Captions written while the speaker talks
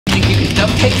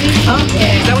take me? Huh?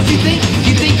 Is that what you think?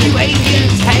 You think you ain't getting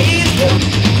tased?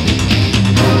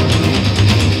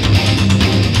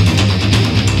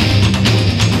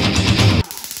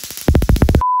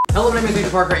 Hello, my name is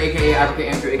Mr. Parker, aka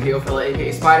Advocate Andrew, aka Wafellow,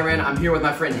 aka Spider-Man. I'm here with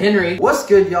my friend Henry. What's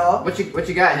good, y'all? What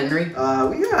you got, Henry? We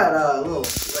got a little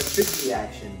electricity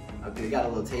action. Okay, we got a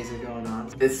little taser going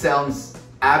on. It sounds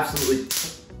absolutely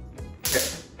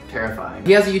terrifying.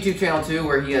 He has a YouTube channel too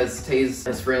where he has tased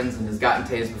his friends and has gotten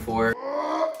tased before.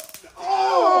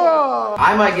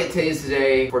 I might get tased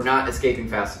today for not escaping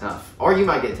fast enough. Or you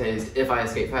might get tased if I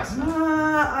escape fast enough.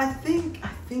 I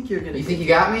think you're gonna. You think you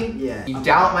got me? Yeah. You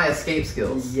doubt my escape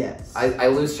skills? Yes. I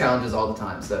lose challenges all the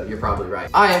time, so you're probably right.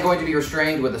 I am going to be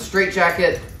restrained with a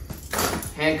straitjacket,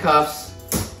 handcuffs,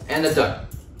 and a duck.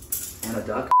 And a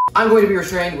duck? I'm going to be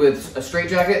restrained with a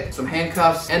straitjacket, some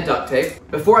handcuffs, and duct tape.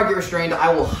 Before I get restrained, I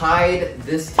will hide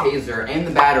this taser and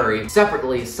the battery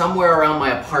separately somewhere around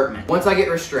my apartment. Once I get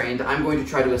restrained, I'm going to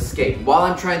try to escape. While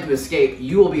I'm trying to escape,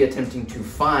 you will be attempting to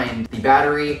find the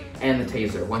battery and the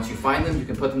taser. Once you find them, you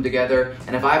can put them together,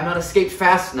 and if I have not escaped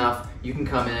fast enough, you can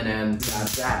come in and zap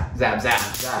zap. Zap zap.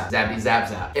 Zap. Zappy zap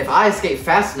zap. If I escape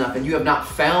fast enough and you have not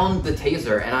found the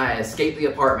taser and I escape the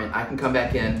apartment, I can come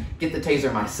back in, get the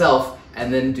taser myself,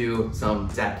 and then do some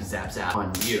zappy zap zap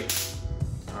on you.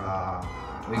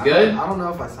 We good? I don't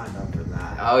know if I signed up for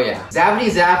that. Oh yeah. Zappity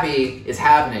zappy is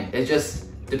happening. It's just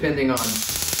depending on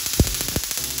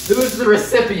who's the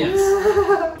recipient.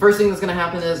 First thing that's gonna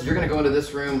happen is you're gonna go into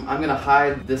this room. I'm gonna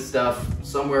hide this stuff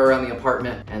somewhere around the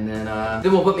apartment, and then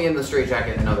we'll put me in the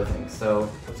straitjacket and other things. So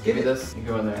let's give me this. You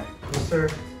go in there. Yes, sir.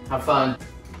 Have fun.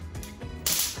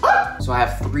 So I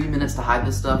have 3 minutes to hide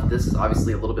this stuff. This is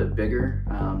obviously a little bit bigger,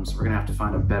 so we're gonna have to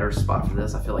find a better spot for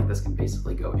this. I feel like this can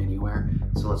basically go anywhere.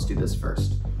 So let's do this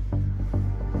first.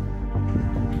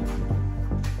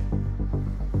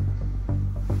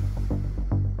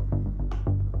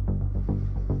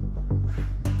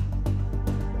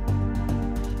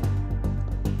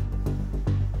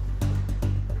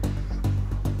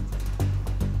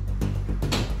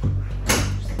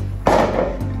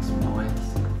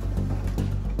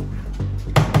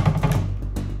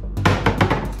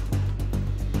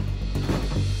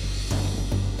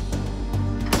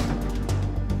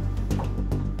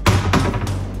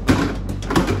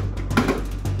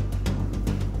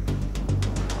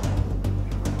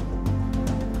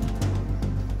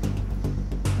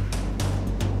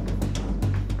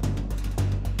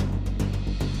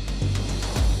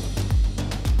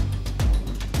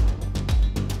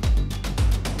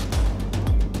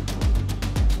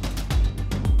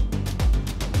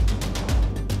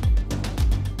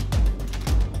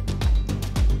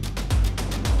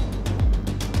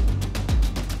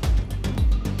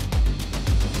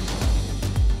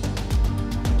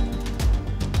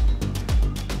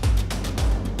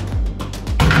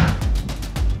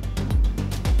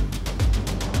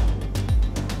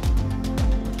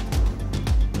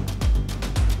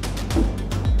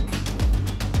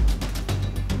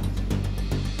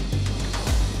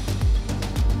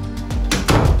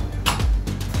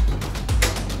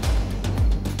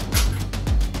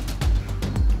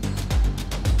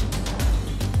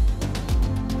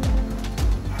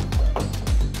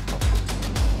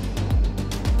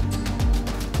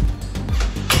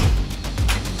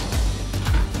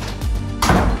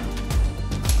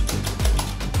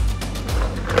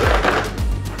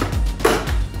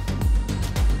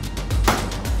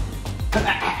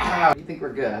 You think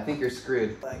we're good? I think you're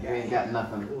screwed. You ain't got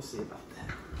nothing. We'll see about that.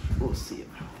 We'll see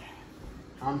about that.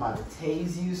 I'm about to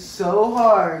tase you so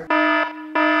hard.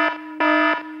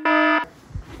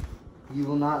 You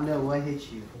will not know what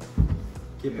hit you.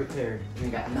 Get prepared. You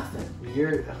ain't got nothing.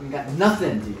 You got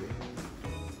nothing, dude.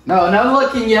 No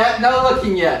looking yet. No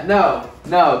looking yet. No,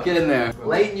 get in there.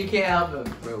 Leighton, you can't help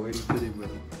him. Bro, where'd you put him, bro?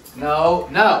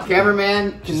 No.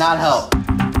 Cameraman cannot help.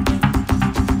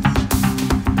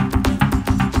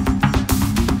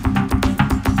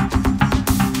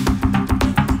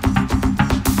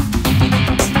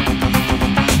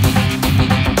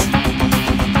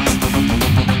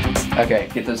 Okay,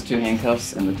 get those 2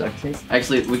 handcuffs and the duct tape.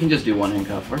 Actually, we can just do 1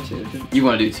 handcuff or 2. You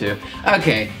want to do 2?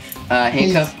 Okay,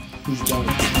 handcuff. He's done.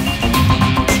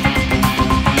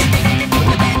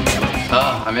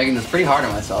 Oh, I'm making this pretty hard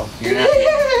on myself. You're not.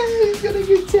 He's gonna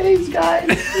get tased, guys.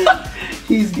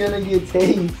 He's gonna get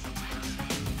tased.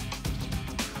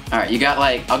 All right, you got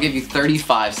like, I'll give you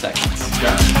 35 seconds.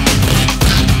 Yeah.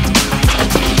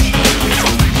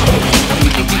 You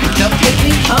think you can jump kick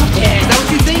me? Huh? Yeah. Is that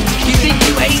what you think? You think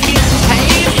you ain't getting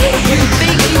tased? You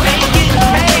think you ain't getting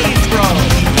tased, bro?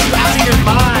 You out of your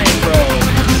mind, bro.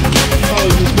 Oh,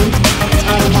 you think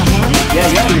I'm out of my mind? Yeah,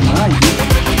 you out of your mind,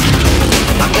 dude.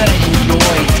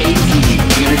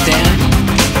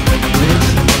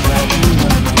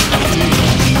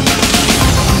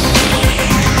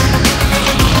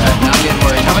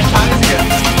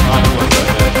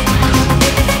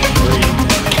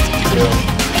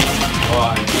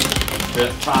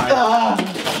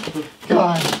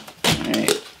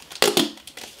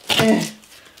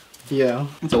 Yeah.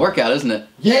 It's a workout, isn't it?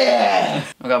 Yeah!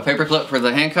 I got a paper clip for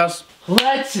the handcuffs.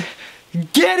 Let's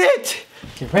get it!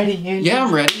 Get ready, Andrew. Yeah,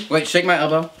 I'm ready. Wait, shake my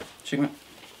elbow. Shake my...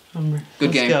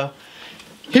 Good game. Let's go.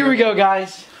 Here we go,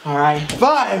 guys. All right.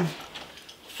 5,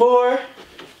 4,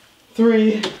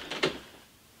 3,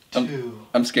 2.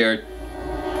 I'm scared.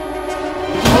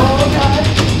 Oh, God.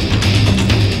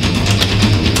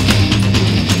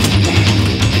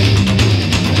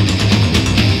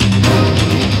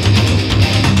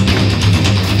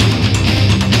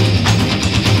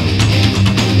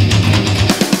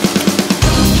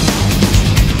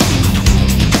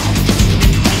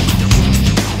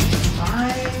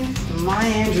 My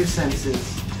Andrew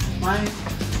senses, my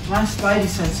spidey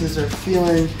senses are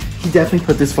feeling he definitely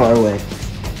put this far away.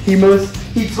 He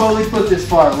totally put this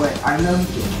far away. I know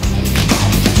he did.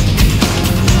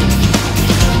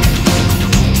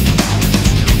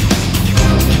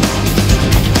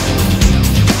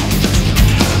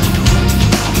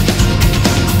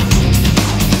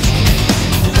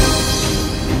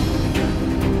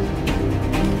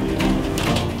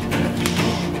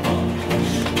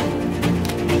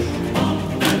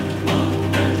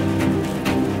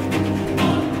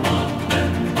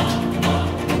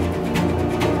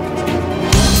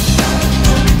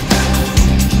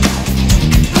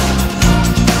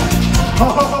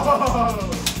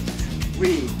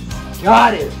 We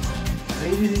got it!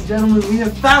 Ladies and gentlemen, we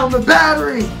have found the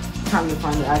battery! Time to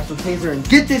find the actual taser and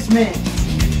get this man!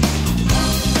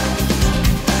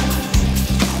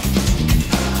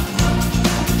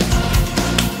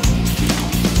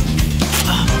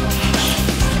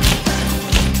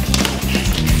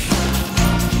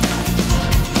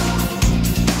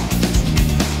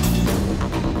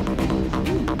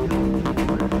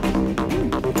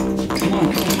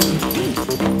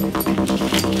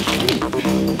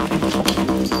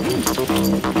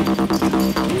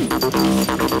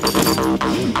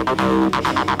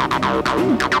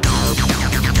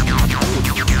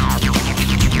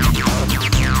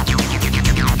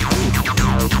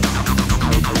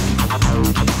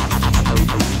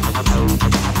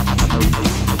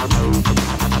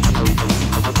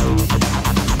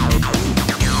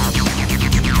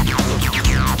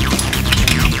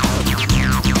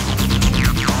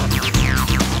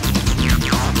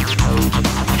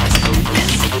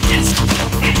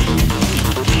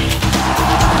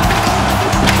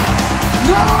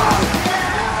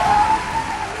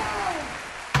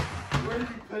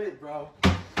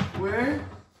 Where?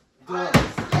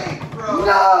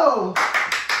 No!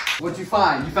 What'd you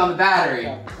find? You found the battery.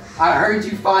 I heard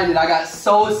you find it. I got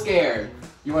so scared.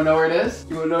 You wanna know where it is?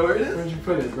 You wanna know where it is? Where'd you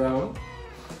put it, bro?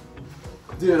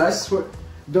 Dude, I swear.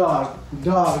 Dog.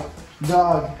 No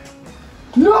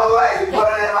way! You put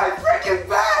it in my freaking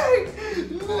bag!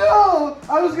 No!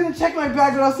 I was gonna check my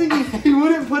bag, but I was thinking he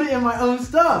wouldn't put it in my own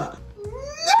stuff. No!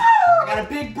 I got a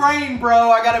big brain, bro.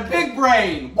 I got a big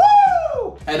brain.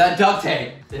 Woo! And that duct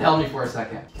tape. It held me for a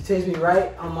second. He tased me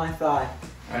right on my thigh.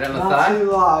 Right on the Not thigh?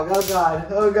 too long. Oh God.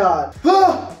 Oh God.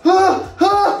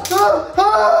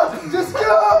 Just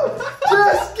go!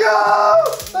 Just go!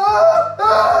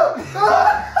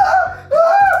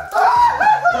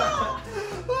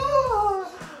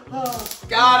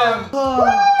 Got him!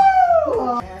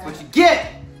 That's what you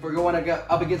get for going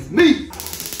up against me!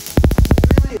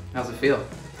 How's it feel?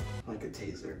 Like a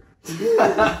taser.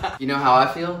 You know how I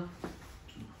feel?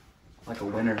 Like a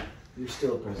winner. You're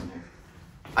still a prisoner.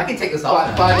 I can take this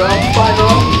off. 5-0, 5-0, 5-0,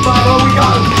 we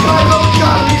got him! 5-0, we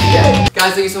got him! He's dead!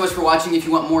 Guys, thank you so much for watching. If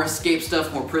you want more escape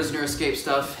stuff, more prisoner escape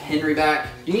stuff, Henry back,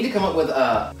 you need to come up with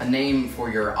a name for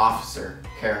your officer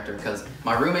character, because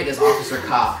my roommate is Officer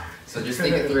Cop. So just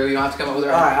think it through. You don't have to come up with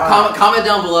it. Comment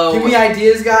down below. Give me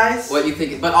ideas, guys. What you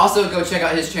think. But also go check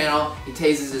out his channel. He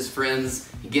tases his friends.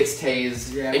 He gets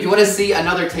tased. Yeah, if you want to see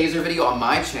another taser video on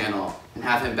my channel and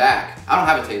have him back, I don't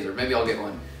have a taser. Maybe I'll get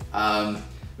one.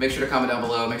 Make sure to comment down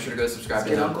below. Make sure to go subscribe to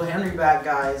him. Get Uncle Henry back,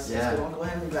 guys. Yeah. Let's get Uncle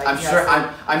Henry back.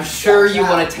 I'm sure you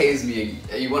want to tase me.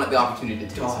 You want the opportunity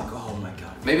to tase me. Oh my God.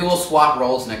 Maybe we'll swap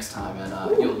roles next time, and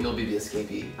you'll be the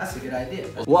escapee. That's a good idea.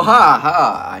 Well,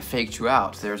 ha! I faked you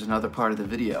out. There's another part of the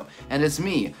video, and it's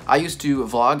me. I used to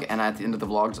vlog, and at the end of the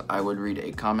vlogs, I would read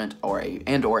a comment or a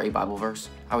Bible verse.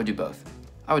 I would do both.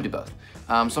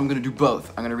 So I'm gonna do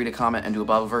both. I'm gonna read a comment and do a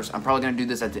Bible verse. I'm probably gonna do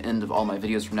this at the end of all my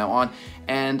videos from now on.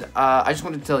 And I just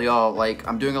wanted to tell y'all, like,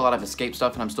 I'm doing a lot of escape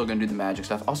stuff, and I'm still gonna do the magic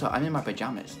stuff. Also, I'm in my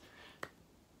pajamas.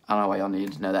 I don't know why y'all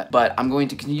needed to know that. But I'm going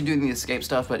to continue doing the escape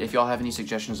stuff, but if y'all have any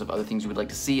suggestions of other things you would like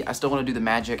to see, I still want to do the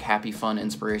magic, happy, fun,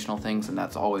 inspirational things, and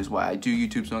that's always why I do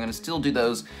YouTube, so I'm going to still do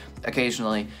those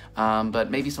occasionally.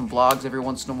 But maybe some vlogs every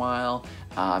once in a while,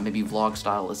 maybe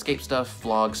vlog-style escape stuff,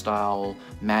 vlog-style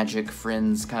magic,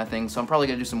 friends kind of thing. So I'm probably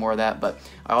going to do some more of that, but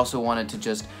I also wanted to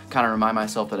just kind of remind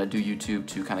myself that I do YouTube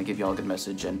to kind of give y'all a good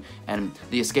message, and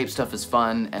the escape stuff is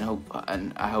fun,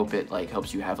 and I hope it like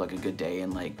helps you have like a good day,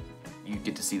 and like you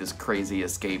get to see this crazy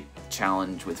escape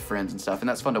challenge with friends and stuff, and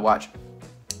that's fun to watch.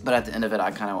 But at the end of it,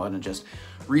 I kind of want to just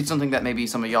read something that maybe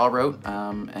some of y'all wrote,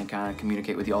 and kind of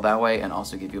communicate with y'all that way, and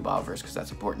also give you a Bible verse, because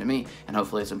that's important to me, and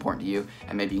hopefully it's important to you,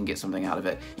 and maybe you can get something out of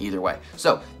it either way.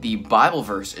 So the Bible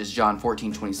verse is John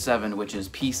 14:27, which is,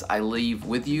 "Peace I leave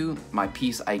with you, my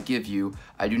peace I give you.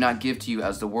 I do not give to you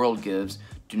as the world gives.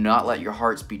 Do not let your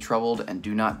hearts be troubled, and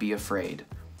do not be afraid."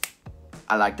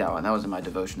 I like that one. That was in my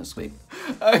devotion this week.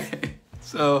 Okay,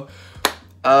 so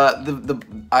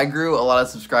I grew a lot of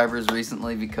subscribers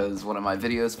recently because one of my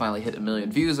videos finally hit 1 million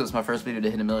views. It was my first video to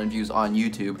hit 1 million views on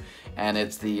YouTube, and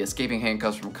it's the escaping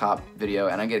handcuffs from cop video,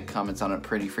 and I get comments on it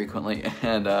pretty frequently,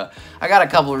 and I got a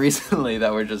couple recently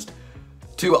that were just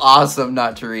too awesome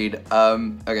not to read.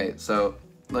 Okay, so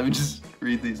let me just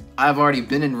read these. "I've already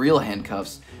been in real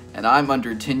handcuffs, and I'm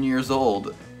under 10 years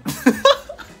old."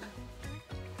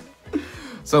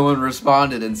 Someone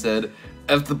responded and said,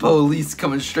 "F the police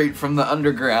coming straight from the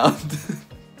underground."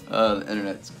 The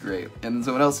internet's great. And then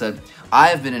someone else said, "I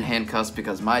have been in handcuffs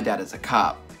because my dad is a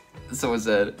cop." Someone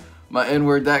said, "My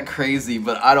N-word that crazy,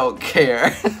 but I don't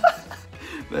care."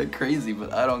 That crazy,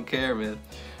 but I don't care, man.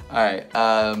 Alright,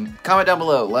 comment down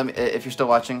below. Let me, if you're still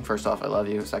watching. First off, I love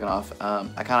you. Second off,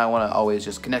 I kind of want to always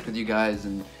just connect with you guys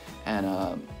and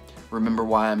remember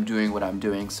why I'm doing what I'm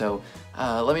doing. So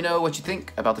let me know what you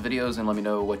think about the videos, and let me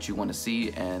know what you want to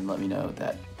see, and let me know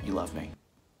that you love me,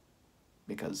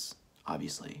 because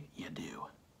obviously you do.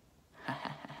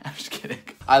 I'm just kidding.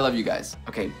 I love you guys.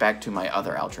 Okay, back to my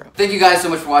other outro. Thank you guys so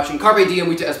much for watching. Carpe diem,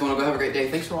 we to Espono. Go have a great day.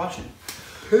 Thanks for watching.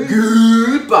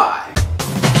 Goodbye.